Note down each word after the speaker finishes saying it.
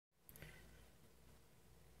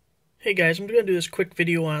Hey guys, I'm going to do this quick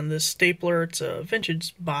video on this stapler. It's a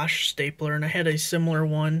vintage Bosch stapler, and I had a similar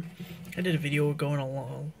one. I did a video going a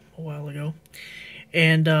while ago.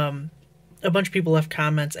 And a bunch of people left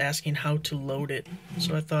comments asking how to load it.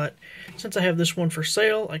 So I thought, since I have this one for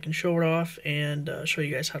sale, I can show it off and show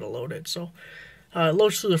you guys how to load it. So it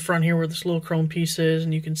loads through the front here where this little chrome piece is,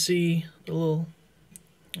 and you can see the little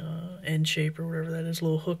end shape or whatever that is,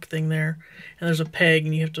 little hook thing there. And there's a peg,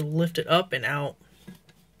 and you have to lift it up and out.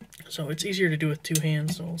 So it's easier to do with two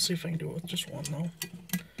hands, so we'll see if I can do it with just one, though.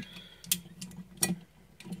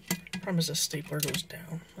 Problem is the stapler goes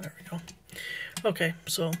down. There we go. Okay,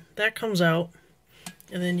 so that comes out,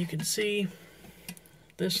 and then you can see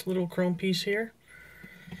this little chrome piece here.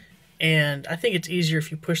 And I think it's easier if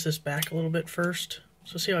you push this back a little bit first.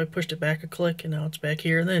 So see how I pushed it back a click, and now it's back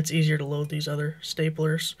here, and then it's easier to load these other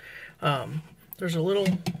staplers. There's a little,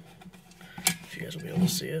 if you guys will be able to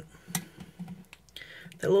see it,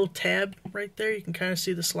 that little tab right there, you can kind of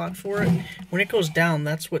see the slot for it. When it goes down,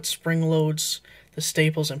 that's what spring loads the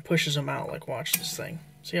staples and pushes them out. Like, watch this thing.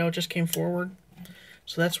 See how it just came forward?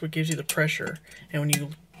 So that's what gives you the pressure. And when you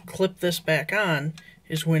clip this back on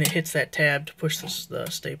is when it hits that tab to push the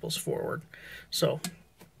staples forward. So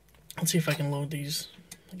let's see if I can load these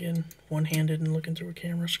again one-handed and looking through a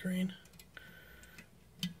camera screen.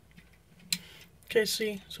 Okay,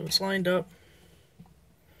 see, so it's lined up.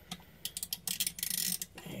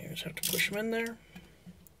 You just have to push them in there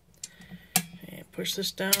and push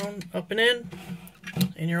this down, up and in,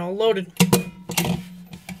 and you're all loaded.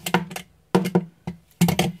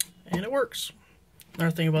 And it works.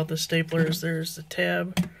 Another thing about this stapler is there's the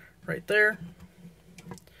tab right there.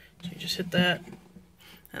 So you just hit that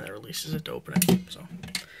and it releases it to open it. So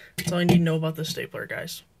that's all you need to know about this stapler,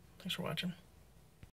 guys. Thanks for watching.